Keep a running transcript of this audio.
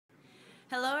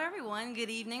Hello, everyone. Good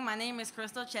evening. My name is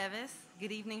Crystal Chevis.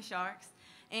 Good evening, Sharks.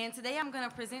 And today I'm going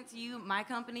to present to you my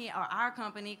company, or our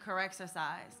company,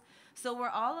 Correxercise. So we're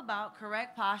all about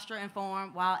correct posture and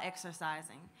form while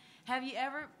exercising. Have you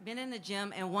ever been in the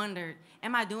gym and wondered,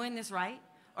 am I doing this right?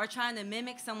 Or trying to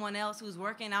mimic someone else who's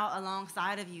working out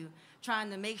alongside of you,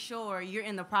 trying to make sure you're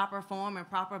in the proper form and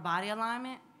proper body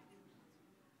alignment?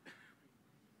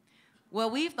 Well,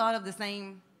 we've thought of the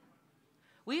same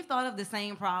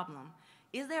problem.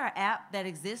 Is there an app that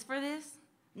exists for this?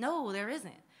 No, there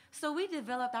isn't. So we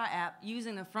developed our app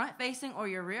using the front-facing or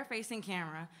your rear-facing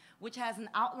camera, which has an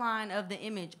outline of the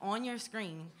image on your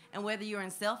screen. And whether you're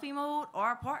in selfie mode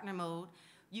or partner mode,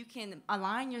 you can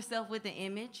align yourself with the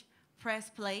image, press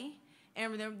play,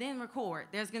 and then record.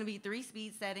 There's going to be 3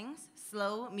 speed settings: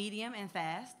 slow, medium, and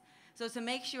fast. So to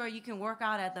make sure you can work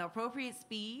out at the appropriate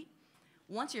speed,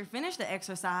 once you're finished the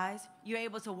exercise, you're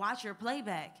able to watch your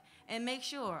playback and make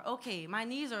sure, okay, my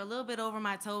knees are a little bit over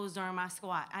my toes during my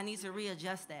squat. I need to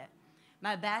readjust that.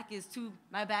 My back is too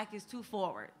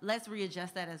forward. Let's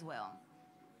readjust that as well.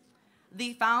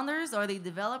 The founders or the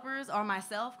developers are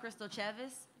myself, Crystal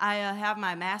Chevis. I have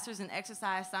my master's in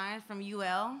exercise science from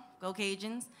UL, go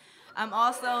Cajuns. I'm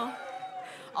also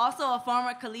a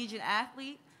former collegiate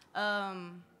athlete.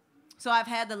 So I've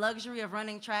had the luxury of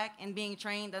running track and being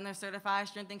trained under certified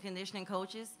strength and conditioning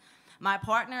coaches. My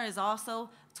partner is also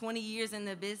 20 years in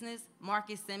the business,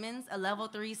 Marcus Simmons, a level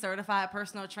 3 certified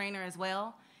personal trainer as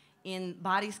well in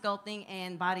body sculpting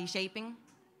and body shaping.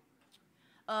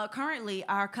 Currently,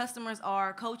 our customers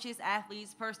are coaches,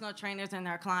 athletes, personal trainers, and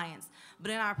their clients.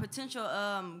 But in our potential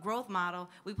growth model,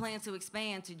 we plan to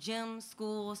expand to gyms,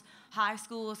 schools, high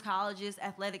schools, colleges,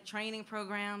 athletic training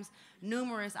programs,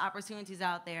 numerous opportunities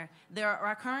out there.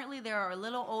 Currently, there are a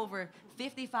little over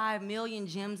 55 million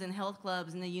gyms and health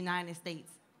clubs in the United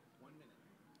States.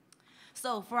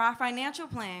 So for our financial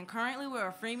plan, currently we're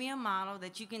a freemium model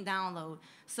that you can download.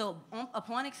 So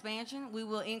upon expansion, we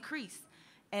will increase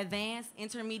advanced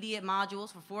intermediate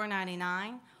modules for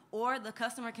 $4.99, or the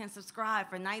customer can subscribe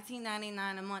for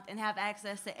 $19.99 a month and have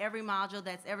access to every module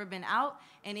that's ever been out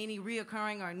and any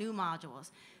reoccurring or new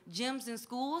modules. Gyms and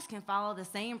schools can follow the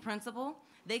same principle.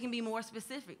 They can be more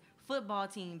specific: football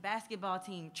team, basketball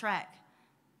team, track.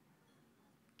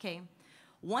 Okay.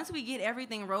 Once we get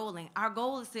everything rolling, our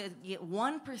goal is to get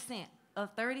 1%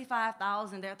 of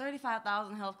 35,000. There are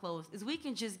 35,000 health clubs. Is we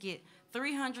can just get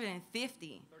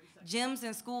 350 gyms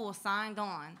and schools signed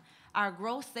on. Our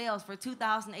gross sales for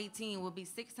 2018 will be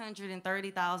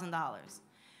 $630,000.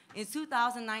 In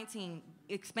 2019,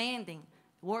 expanding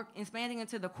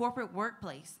into the corporate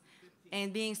workplace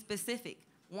and being specific,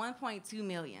 $1.2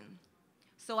 million.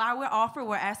 So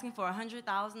we're asking for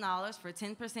 $100,000 for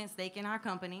 10% stake in our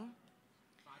company.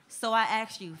 So I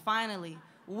ask you, finally,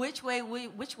 which way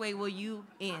will you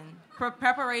in?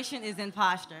 Preparation is in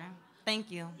posture. Thank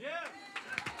you. Yeah.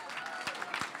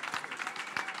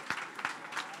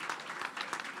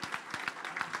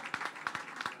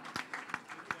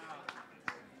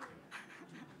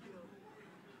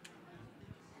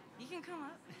 You can come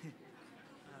up.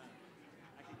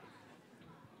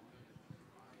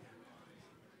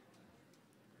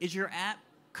 Is your app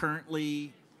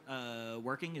currently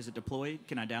working? Is it deployed?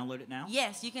 Can I download it now?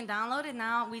 Yes, you can download it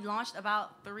now. We launched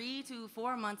about 3 to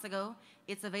 4 months ago.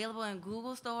 It's available in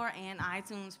Google Store and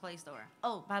iTunes Play Store.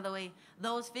 Oh, by the way,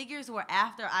 those figures were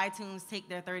after iTunes take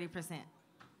their 30%.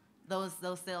 Those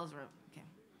sales were, okay.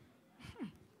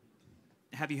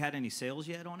 Have you had any sales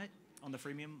yet on it, on the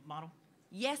freemium model?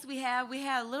 Yes, we have. We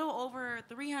had a little over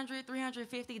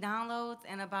 350 downloads,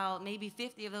 and about maybe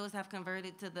 50 of those have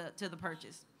converted to the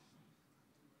purchase.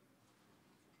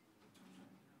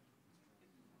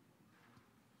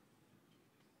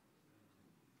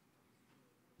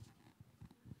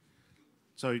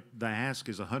 So the ask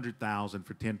is $100,000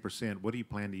 for 10%. What do you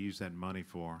plan to use that money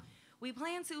for? We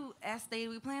plan to, as stated,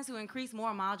 we plan to increase more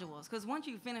modules, because once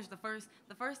you finish the first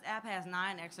app has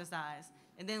 9 exercise,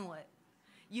 and then what?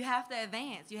 You have to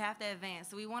advance. You have to advance.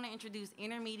 So we want to introduce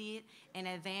intermediate and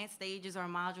advanced stages or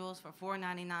modules for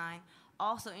 $4.99.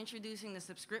 Also introducing the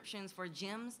subscriptions for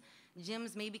gyms.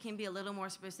 Gyms maybe can be a little more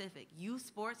specific. Youth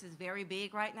sports is very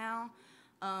big right now,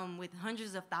 with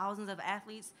hundreds of thousands of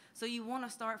athletes. So you want to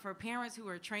start for parents who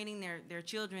are training their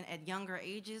children at younger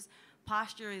ages.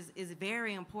 Posture is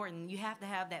very important. You have to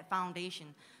have that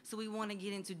foundation. So we want to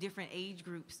get into different age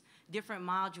groups, different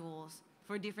modules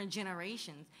for different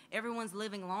generations. Everyone's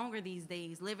living longer these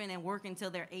days, living and working till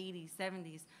their 80s,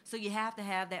 70s. So you have to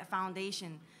have that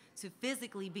foundation to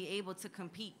physically be able to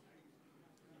compete.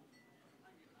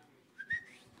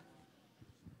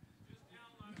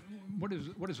 What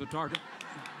is the target?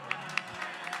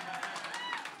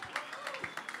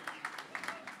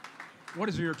 What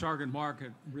is your target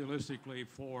market realistically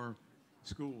for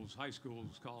schools, high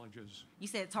schools, colleges? You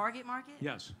said target market?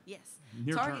 Yes. Yes.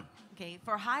 Near term. Okay,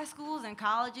 for high schools and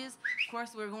colleges, of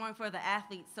course, we're going for the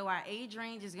athletes. So our age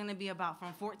range is going to be about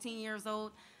from 14 years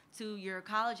old to your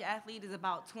college athlete is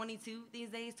about 22 these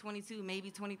days, 22,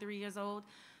 maybe 23 years old.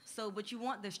 So, but you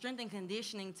want the strength and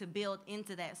conditioning to build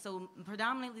into that. So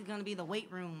predominantly going to be the weight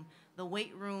room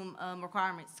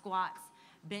requirements, squats,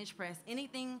 bench press,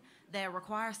 anything that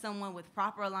requires someone with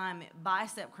proper alignment,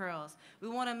 bicep curls. We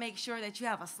want to make sure that you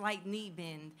have a slight knee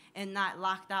bend and not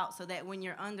locked out so that when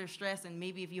you're under stress and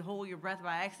maybe if you hold your breath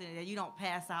by accident that you don't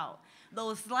pass out.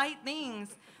 Those slight things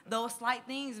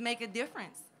make a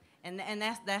difference. And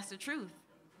that's the truth.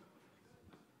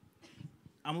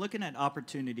 I'm looking at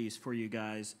opportunities for you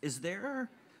guys. Is there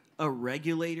a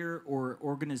regulator or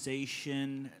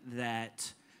organization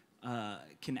that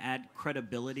can add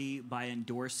credibility by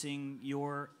endorsing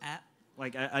your app?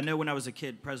 Like, I know when I was a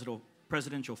kid,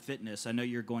 presidential fitness, I know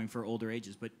you're going for older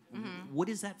ages, but what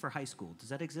is that for high school? Does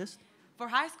that exist? For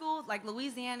high school, like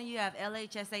Louisiana, you have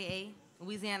LHSAA,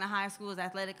 Louisiana High Schools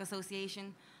Athletic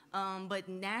Association. But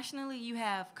nationally, you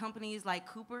have companies like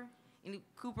Cooper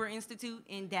Institute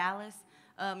in Dallas.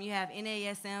 You have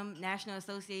NASM, National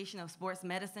Association of Sports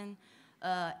Medicine,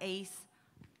 ACE.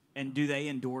 And do they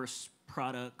endorse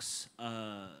products,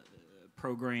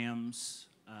 programs,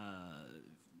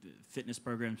 fitness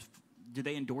programs? Do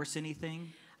they endorse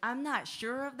anything? I'm not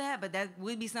sure of that, but that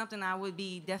would be something I would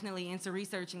be definitely into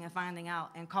researching and finding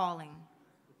out and calling,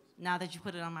 now that you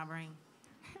put it on my brain.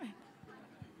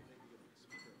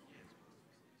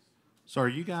 So are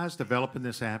you guys developing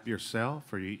this app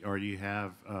yourself, or you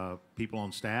have people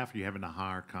on staff, or are you having to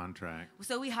hire a contract?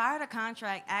 So we hired a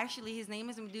contract. Actually, his name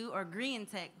is Mdu or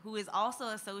Tech, who is also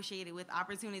associated with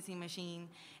Opportunity Machine,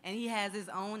 and he has his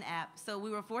own app. So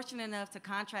we were fortunate enough to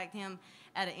contract him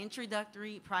at an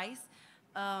introductory price.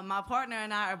 My partner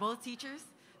and I are both teachers,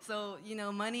 so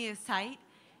money is tight.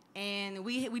 And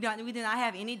we do not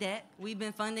have any debt. We've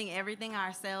been funding everything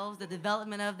ourselves, the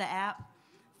development of the app,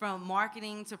 from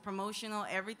marketing to promotional,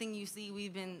 everything you see,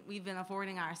 we've been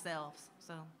affording ourselves.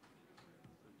 So,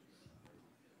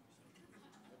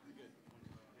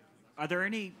 are there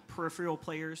any peripheral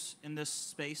players in this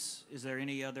space? Is there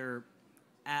any other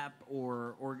app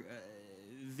or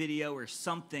video or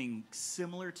something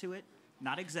similar to it?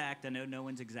 Not exact. I know no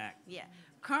one's exact. Yeah.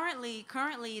 Currently,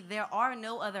 there are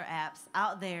no other apps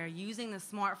out there using the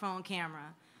smartphone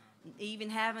camera, even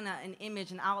having an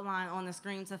image, an outline on the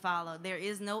screen to follow. There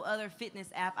is no other fitness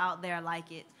app out there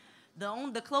like it.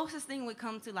 The closest thing would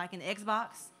come to like an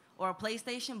Xbox or a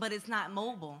PlayStation, but it's not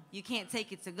mobile. You can't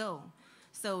take it to go.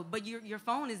 So, but your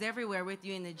phone is everywhere with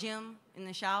you in the gym, in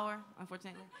the shower,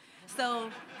 unfortunately.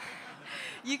 So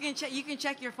you can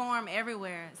check your form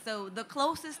everywhere. So the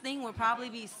closest thing would probably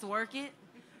be Sworkit,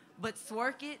 but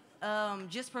Sworkit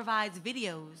just provides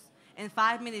videos and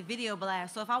 5-minute video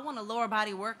blast. So if I want a lower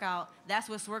body workout, that's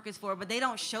what Swork is for. But they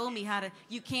don't show me how to.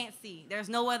 You can't see. There's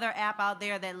no other app out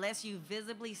there that lets you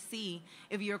visibly see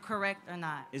if you're correct or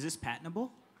not. Is this patentable?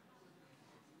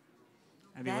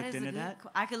 Have you looked into that?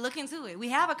 I could look into it. We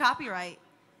have a copyright.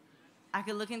 I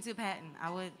could look into patent.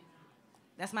 I would.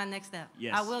 That's my next step.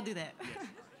 Yes. I will do that. Yes.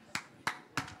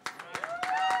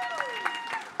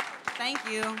 Thank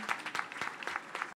you.